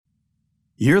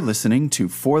You're listening to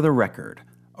For the Record,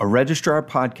 a registrar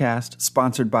podcast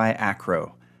sponsored by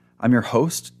Acro. I'm your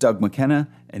host, Doug McKenna,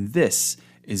 and this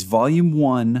is Volume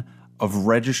 1 of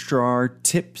Registrar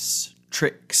Tips,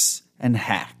 Tricks, and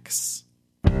Hacks.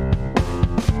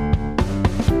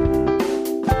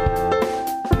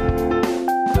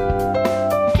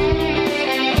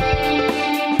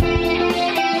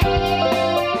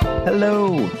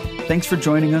 Hello! Thanks for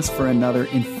joining us for another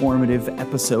informative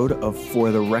episode of For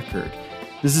the Record.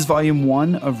 This is Volume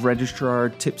 1 of Registrar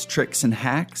Tips, Tricks, and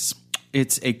Hacks.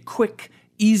 It's a quick,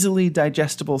 easily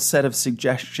digestible set of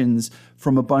suggestions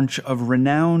from a bunch of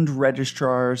renowned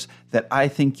registrars that I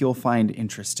think you'll find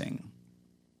interesting.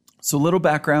 So a little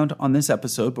background on this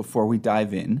episode before we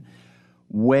dive in.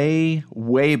 Way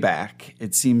back,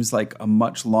 it seems like a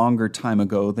much longer time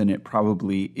ago than it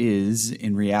probably is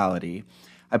in reality,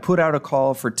 I put out a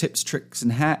call for tips, tricks,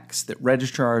 and hacks that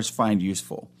registrars find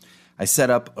useful. I set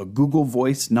up a Google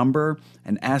Voice number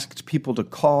and asked people to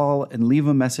call and leave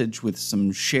a message with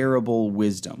some shareable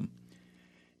wisdom.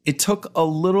 It took a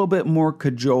little bit more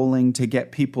cajoling to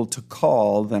get people to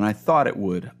call than I thought it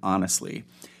would, honestly.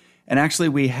 And actually,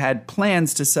 we had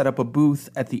plans to set up a booth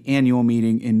at the annual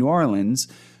meeting in New Orleans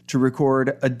to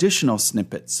record additional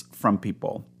snippets from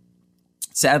people.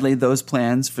 Sadly, those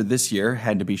plans for this year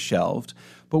had to be shelved,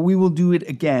 but we will do it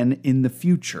again in the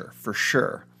future, for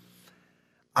sure.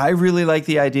 I really like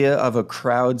the idea of a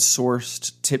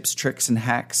crowdsourced tips, tricks, and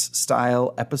hacks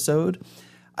style episode.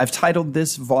 I've titled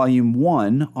this Volume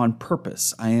 1 on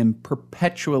purpose. I am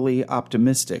perpetually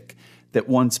optimistic that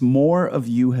once more of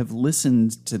you have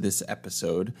listened to this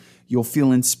episode, you'll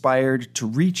feel inspired to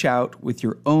reach out with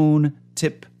your own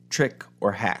tip, trick,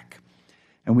 or hack.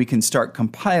 And we can start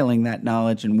compiling that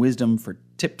knowledge and wisdom for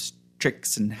Tips,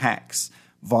 Tricks, and Hacks,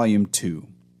 Volume 2.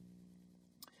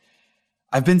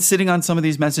 I've been sitting on some of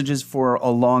these messages for a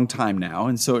long time now,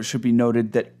 and so it should be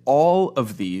noted that all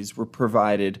of these were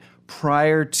provided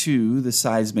prior to the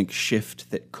seismic shift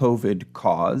that COVID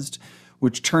caused,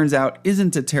 which turns out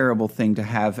isn't a terrible thing to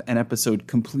have an episode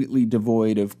completely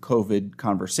devoid of COVID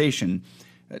conversation,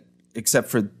 except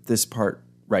for this part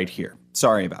right here.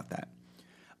 Sorry about that.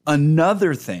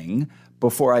 Another thing,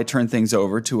 before I turn things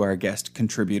over to our guest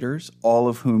contributors, all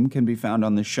of whom can be found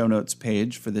on the show notes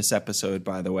page for this episode,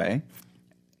 by the way,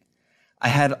 I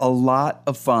had a lot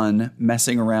of fun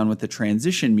messing around with the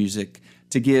transition music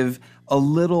to give a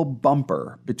little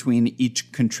bumper between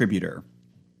each contributor.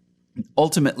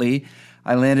 Ultimately,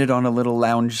 I landed on a little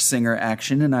lounge singer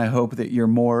action, and I hope that you're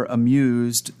more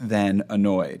amused than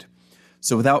annoyed.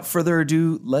 So without further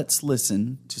ado, let's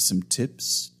listen to some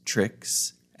tips,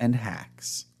 tricks, and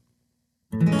hacks.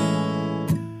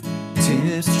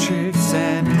 Tips, tricks,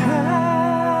 and hacks.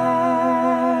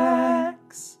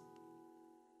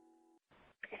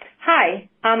 Hi,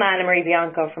 I'm Anna Marie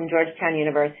Bianco from Georgetown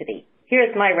University.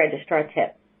 Here's my registrar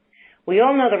tip. We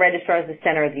all know the registrar is the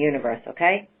center of the universe,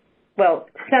 okay? Well,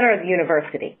 center of the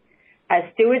university.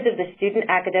 As stewards of the student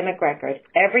academic record,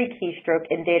 every keystroke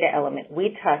and data element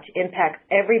we touch impacts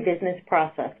every business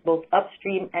process, both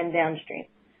upstream and downstream.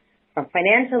 From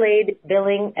financial aid,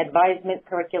 billing, advisement,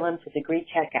 curriculum, to degree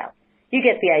checkout. You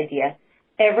get the idea.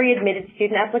 Every admitted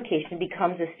student application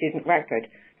becomes a student record.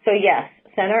 So yes,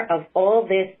 center of all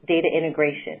this data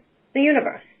integration, the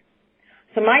universe.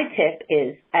 So my tip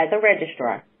is, as a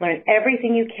registrar, learn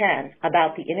everything you can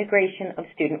about the integration of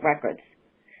student records.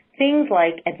 Things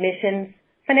like admissions,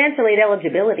 financial aid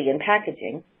eligibility and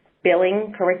packaging,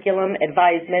 billing, curriculum,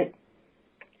 advisement.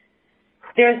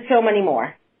 There's so many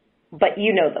more, but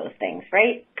you know those things,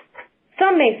 right?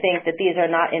 Some may think that these are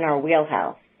not in our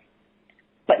wheelhouse,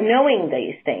 but knowing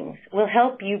these things will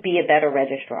help you be a better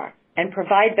registrar and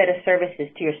provide better services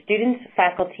to your students,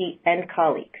 faculty, and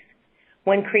colleagues.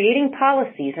 When creating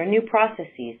policies or new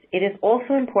processes, it is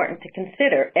also important to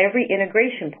consider every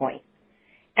integration point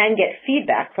and get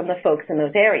feedback from the folks in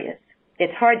those areas.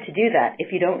 It's hard to do that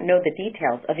if you don't know the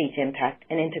details of each impact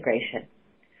and integration.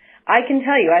 I can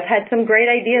tell you I've had some great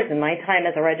ideas in my time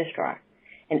as a registrar,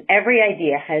 and every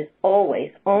idea has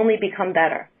always only become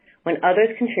better when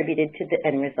others contributed to the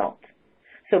end result.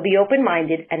 So be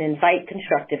open-minded and invite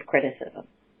constructive criticism.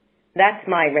 That's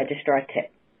my registrar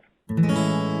tip.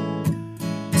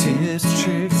 Tips,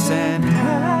 tricks, and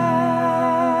hacks.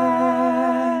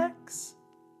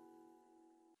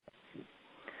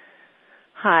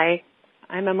 Hi,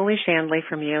 I'm Emily Shandley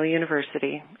from Yale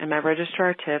University, and my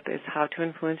registrar tip is how to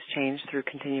influence change through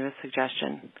continuous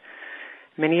suggestion.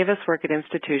 Many of us work at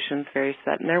institutions very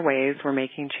set in their ways where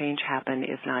making change happen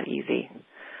is not easy.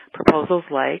 Proposals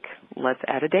like, let's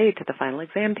add a day to the final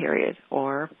exam period,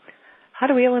 or how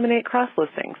do we eliminate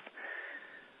cross-listings?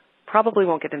 probably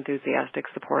won't get enthusiastic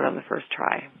support on the first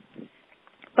try.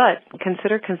 But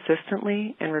consider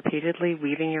consistently and repeatedly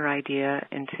weaving your idea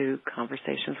into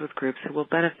conversations with groups who will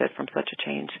benefit from such a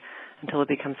change until it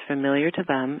becomes familiar to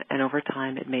them, and over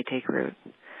time it may take root.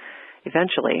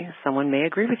 Eventually, someone may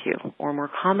agree with you, or more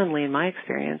commonly in my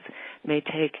experience, may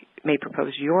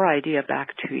propose your idea back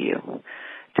to you,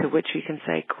 to which you can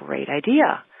say, great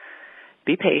idea.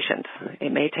 Be patient.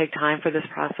 It may take time for this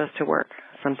process to work,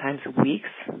 sometimes weeks,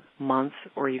 months,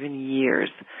 or even years.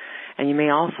 And you may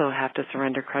also have to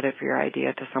surrender credit for your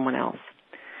idea to someone else.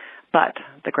 But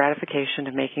the gratification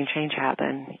of making change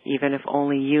happen, even if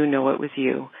only you know it was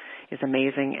you, is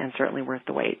amazing and certainly worth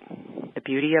the wait. The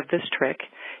beauty of this trick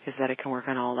is that it can work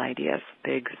on all ideas,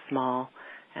 big, small,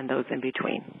 and those in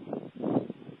between.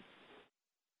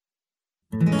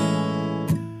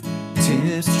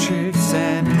 Tips, tricks,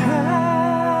 and hacks.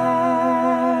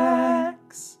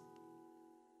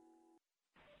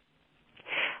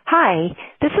 Hi,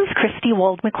 this is Christy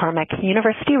Wold McCormick,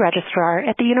 University Registrar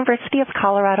at the University of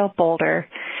Colorado Boulder.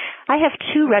 I have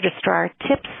 2 registrar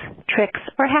tips, tricks,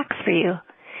 or hacks for you.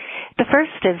 The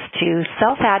first is to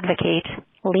self-advocate,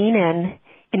 lean in,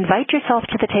 invite yourself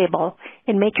to the table,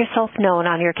 and make yourself known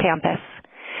on your campus.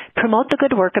 Promote the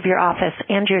good work of your office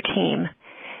and your team.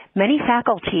 Many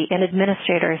faculty and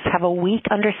administrators have a weak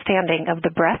understanding of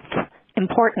the breadth,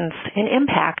 importance, and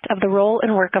impact of the role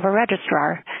and work of a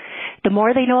registrar. The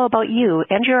more they know about you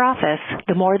and your office,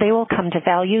 the more they will come to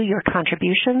value your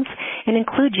contributions and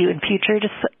include you in future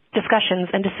discussions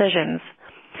and decisions.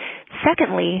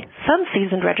 Secondly, some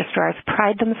seasoned registrars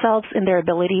pride themselves in their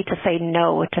ability to say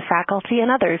no to faculty and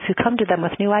others who come to them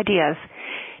with new ideas.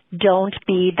 Don't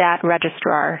be that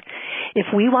registrar. If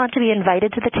we want to be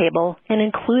invited to the table and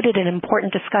included in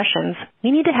important discussions,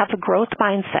 we need to have a growth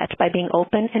mindset by being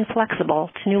open and flexible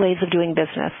to new ways of doing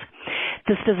business.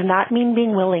 This does not mean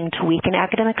being willing to weaken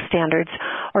academic standards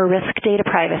or risk data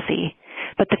privacy,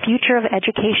 but the future of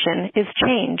education is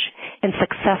change, and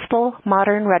successful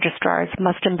modern registrars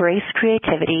must embrace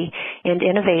creativity and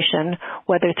innovation,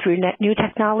 whether through new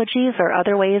technologies or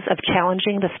other ways of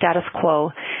challenging the status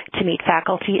quo to meet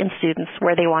faculty and students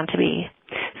where they want to be.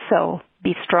 So,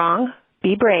 be strong,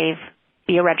 be brave,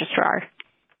 be a registrar.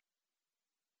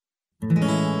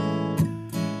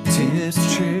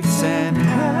 Tips, tricks, and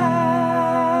hacks.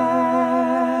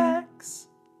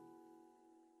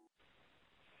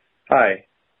 Hi,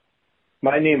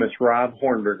 my name is Rob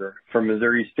Hornberger from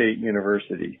Missouri State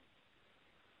University.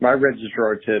 My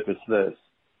registrar tip is this.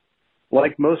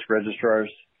 Like most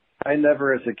registrars, I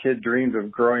never as a kid dreamed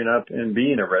of growing up and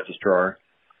being a registrar.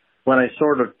 When I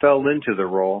sort of fell into the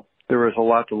role, there was a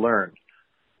lot to learn.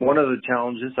 One of the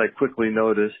challenges I quickly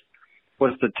noticed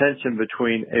was the tension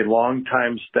between a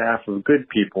long-time staff of good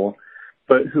people,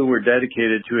 but who were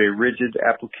dedicated to a rigid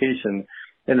application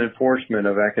and enforcement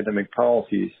of academic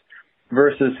policies,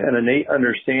 versus an innate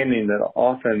understanding that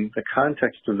often the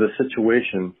context of the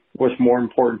situation was more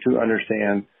important to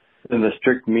understand than the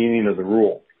strict meaning of the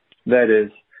rule. That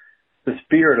is, the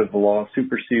spirit of the law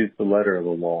supersedes the letter of the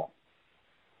law.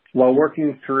 While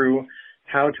working through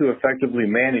how to effectively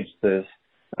manage this,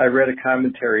 I read a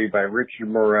commentary by Richard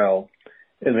Morrell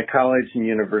in the College and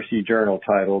University Journal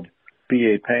titled,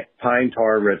 Be a Pine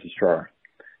Tar Registrar.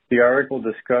 The article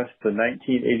discussed the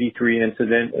 1983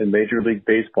 incident in Major League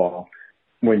Baseball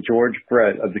when George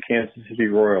Brett of the Kansas City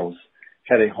Royals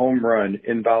had a home run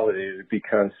invalidated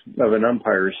because of an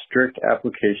umpire's strict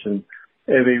application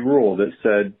of a rule that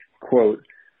said, quote,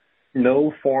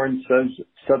 no foreign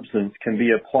substance can be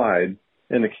applied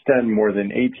and extend more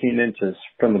than 18 inches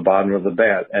from the bottom of the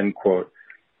bat, end quote.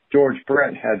 George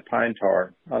Brett had pine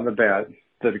tar on the bat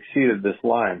that exceeded this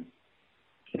line.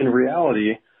 In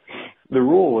reality, the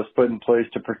rule was put in place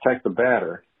to protect the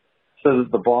batter so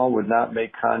that the ball would not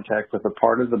make contact with a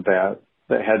part of the bat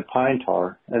that had pine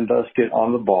tar and thus get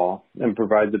on the ball and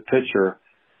provide the pitcher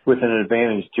with an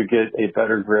advantage to get a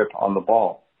better grip on the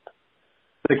ball.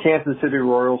 The Kansas City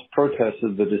Royals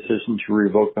protested the decision to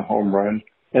revoke the home run,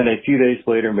 and a few days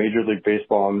later, Major League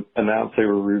Baseball announced they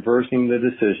were reversing the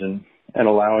decision and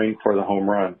allowing for the home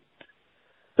run.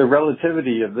 The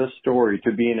relativity of this story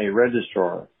to being a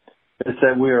registrar is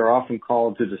that we are often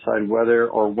called to decide whether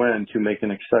or when to make an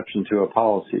exception to a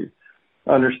policy,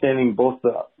 understanding both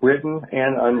the written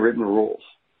and unwritten rules.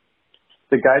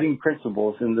 The guiding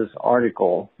principles in this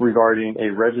article regarding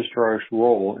a registrar's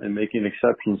role in making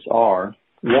exceptions are,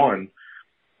 1,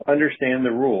 understand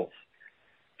the rules.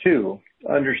 2,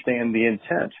 understand the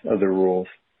intent of the rules.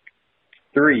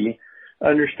 3,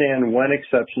 understand when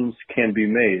exceptions can be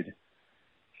made.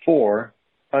 4,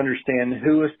 understand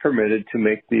who is permitted to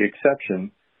make the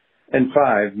exception. And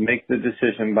 5, make the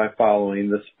decision by following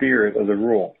the spirit of the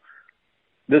rule.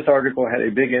 This article had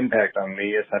a big impact on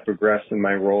me as I progressed in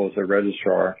my role as a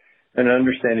registrar and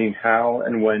understanding how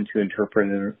and when to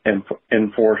interpret and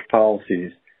enforce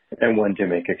policies and when to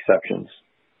make exceptions.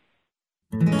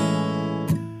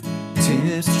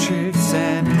 Tips, tricks,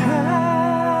 and hacks.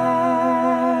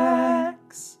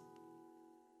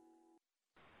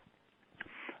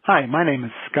 Hi, my name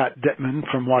is Scott Dittman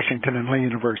from Washington and Lee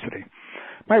University.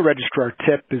 My registrar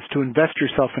tip is to invest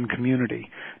yourself in community,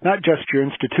 not just your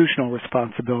institutional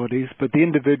responsibilities, but the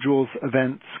individuals,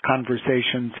 events,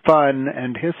 conversations, fun,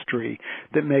 and history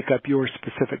that make up your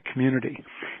specific community.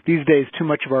 These days, too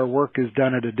much of our work is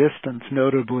done at a distance,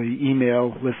 notably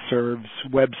email, listservs,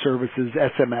 web services,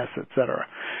 SMS, etc.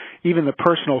 Even the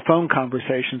personal phone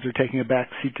conversations are taking a back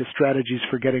seat to strategies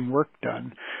for getting work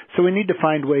done. So we need to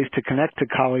find ways to connect to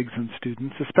colleagues and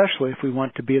students, especially if we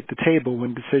want to be at the table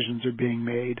when decisions are being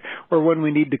made or when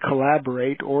we need to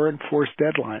collaborate or enforce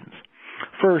deadlines.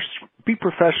 First, be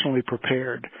professionally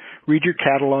prepared. Read your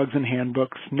catalogs and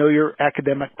handbooks, know your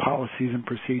academic policies and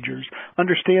procedures,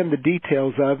 understand the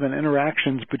details of and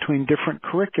interactions between different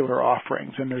curricular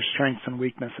offerings and their strengths and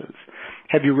weaknesses.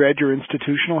 Have you read your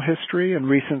institutional history and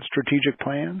recent strategic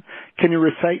plan? Can you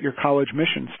recite your college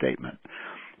mission statement?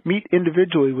 Meet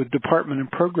individually with department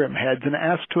and program heads and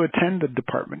ask to attend a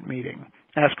department meeting.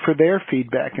 Ask for their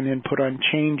feedback and input on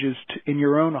changes in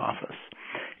your own office.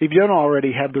 If you don't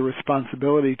already have the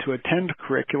responsibility to attend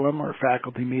curriculum or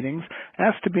faculty meetings,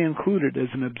 ask to be included as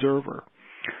an observer.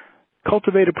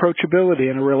 Cultivate approachability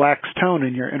and a relaxed tone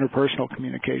in your interpersonal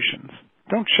communications.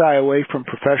 Don't shy away from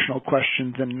professional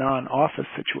questions in non-office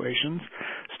situations.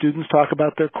 Students talk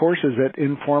about their courses at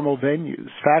informal venues.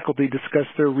 Faculty discuss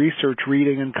their research,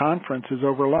 reading, and conferences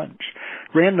over lunch.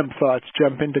 Random thoughts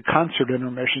jump into concert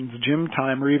intermissions, gym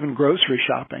time, or even grocery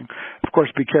shopping. Of course,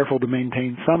 be careful to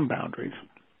maintain some boundaries.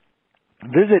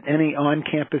 Visit any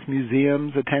on-campus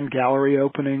museums, attend gallery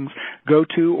openings, go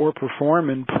to or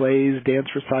perform in plays, dance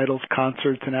recitals,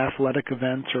 concerts, and athletic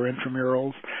events or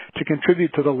intramurals to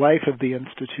contribute to the life of the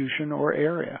institution or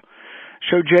area.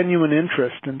 Show genuine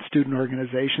interest in student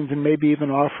organizations and maybe even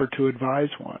offer to advise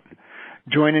one.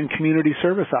 Join in community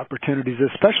service opportunities,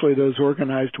 especially those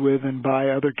organized with and by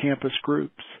other campus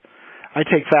groups. I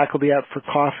take faculty out for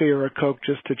coffee or a Coke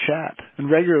just to chat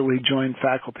and regularly join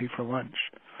faculty for lunch.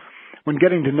 When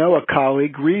getting to know a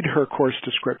colleague, read her course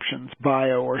descriptions,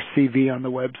 bio, or CV on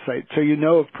the website so you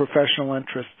know of professional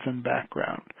interests and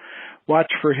background.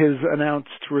 Watch for his announced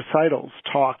recitals,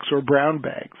 talks, or brown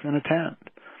bags and attend.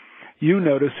 You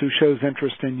notice who shows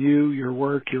interest in you, your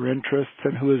work, your interests,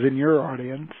 and who is in your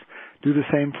audience. Do the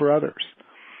same for others.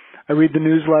 I read the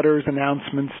newsletters,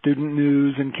 announcements, student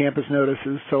news, and campus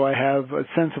notices so I have a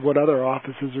sense of what other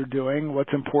offices are doing,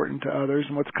 what's important to others,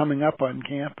 and what's coming up on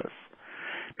campus.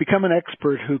 Become an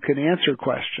expert who can answer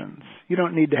questions. You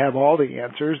don't need to have all the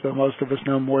answers, though most of us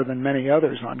know more than many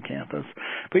others on campus,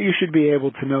 but you should be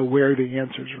able to know where the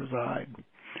answers reside.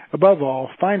 Above all,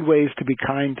 find ways to be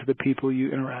kind to the people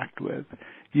you interact with.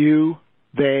 You,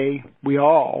 they, we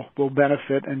all will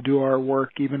benefit and do our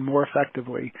work even more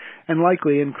effectively and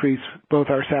likely increase both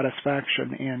our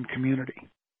satisfaction and community.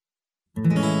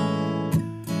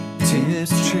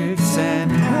 Tips, tricks,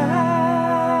 and hacks.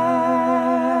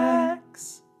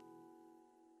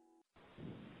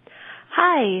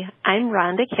 Hi, I'm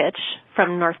Rhonda Kitch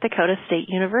from North Dakota State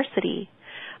University.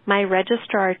 My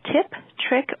registrar tip,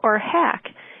 trick, or hack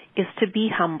is to be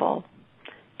humble.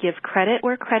 Give credit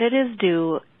where credit is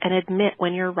due and admit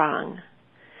when you're wrong.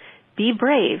 Be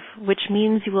brave, which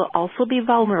means you will also be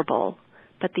vulnerable,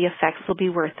 but the effects will be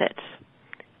worth it.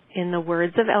 In the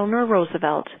words of Eleanor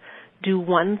Roosevelt, do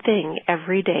one thing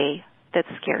every day that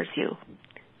scares you.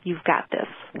 You've got this.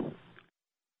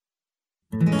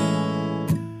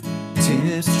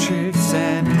 Tips, tricks,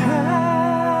 and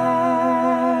hacks.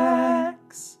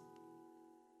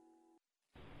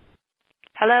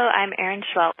 Hello, I'm Erin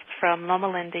Schwaltz from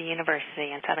Loma Linda University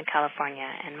in Southern California,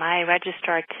 and my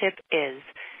registrar tip is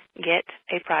get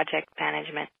a project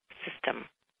management system.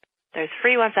 There's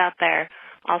free ones out there.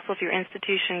 Also, if your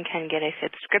institution can get a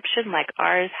subscription like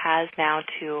ours has now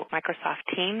to Microsoft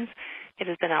Teams, it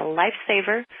has been a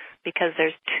lifesaver because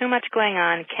there's too much going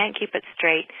on, can't keep it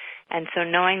straight, and so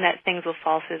knowing that things will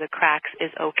fall through the cracks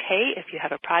is okay if you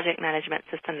have a project management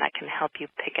system that can help you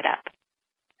pick it up.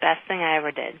 Best thing I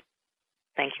ever did.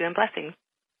 Thank you and blessings.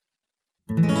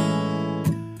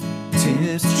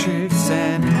 Tips, tricks,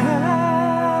 and hacks.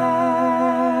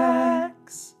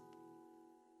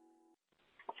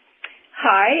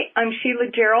 Hi, I'm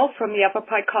Sheila Gerald from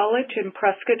Yavapai College in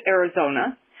Prescott,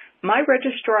 Arizona. My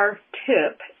registrar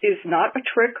tip is not a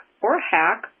trick or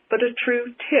hack, but a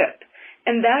true tip,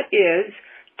 and that is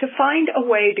to find a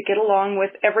way to get along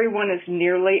with everyone as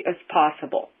nearly as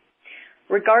possible.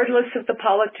 Regardless of the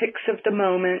politics of the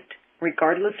moment,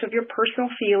 regardless of your personal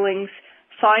feelings,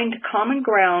 find common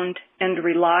ground and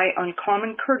rely on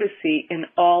common courtesy in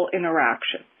all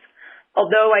interactions.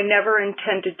 Although I never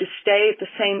intended to stay at the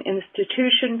same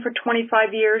institution for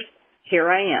 25 years,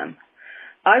 here I am.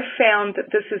 I've found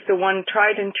that this is the one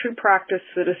tried and true practice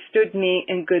that has stood me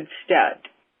in good stead.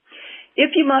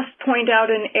 If you must point out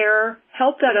an error,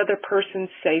 help that other person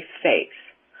save face.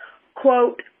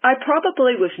 Quote, I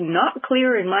probably was not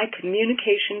clear in my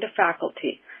communication to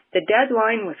faculty. The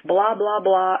deadline was blah, blah,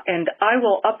 blah, and I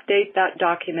will update that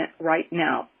document right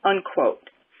now, unquote.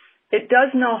 It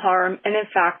does no harm and, in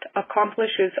fact,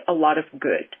 accomplishes a lot of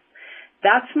good.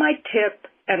 That's my tip,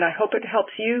 and I hope it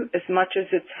helps you as much as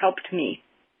it's helped me.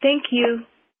 Thank you.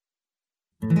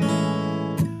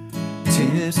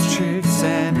 Tips, tricks,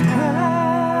 and hacks.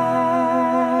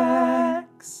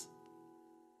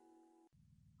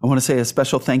 I want to say a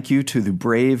special thank you to the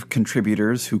brave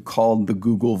contributors who called the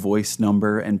Google Voice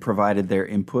number and provided their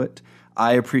input.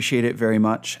 I appreciate it very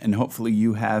much, and hopefully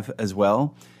you have as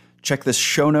well. Check the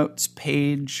show notes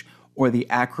page or the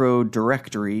Acro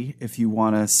directory if you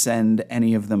want to send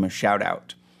any of them a shout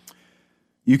out.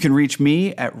 You can reach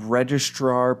me at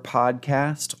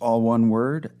registrarpodcast, all one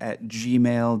word, at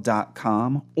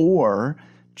gmail.com, or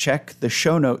check the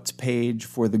show notes page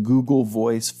for the Google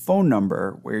Voice phone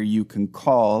number where you can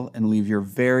call and leave your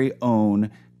very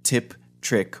own tip,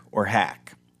 trick, or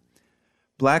hack.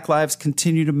 Black lives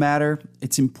continue to matter.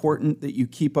 It's important that you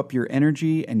keep up your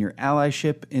energy and your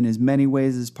allyship in as many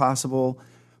ways as possible.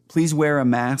 Please wear a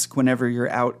mask whenever you're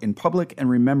out in public and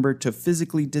remember to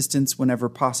physically distance whenever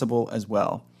possible as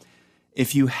well.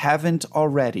 If you haven't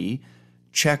already,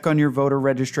 check on your voter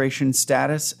registration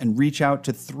status and reach out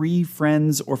to 3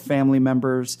 friends or family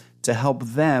members to help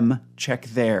them check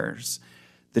theirs.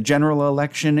 The general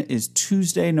election is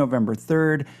Tuesday, November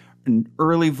 3rd, and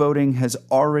early voting has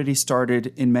already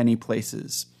started in many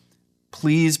places.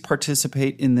 Please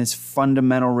participate in this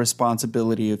fundamental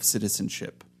responsibility of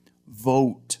citizenship.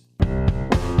 Vote.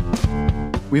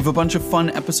 We have a bunch of fun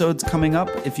episodes coming up.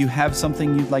 If you have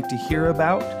something you'd like to hear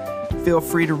about, feel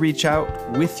free to reach out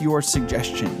with your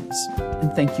suggestions.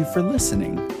 And thank you for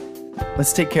listening.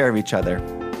 Let's take care of each other.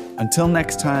 Until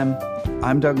next time,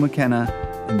 I'm Doug McKenna,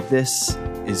 and this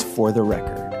is For the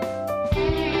Record.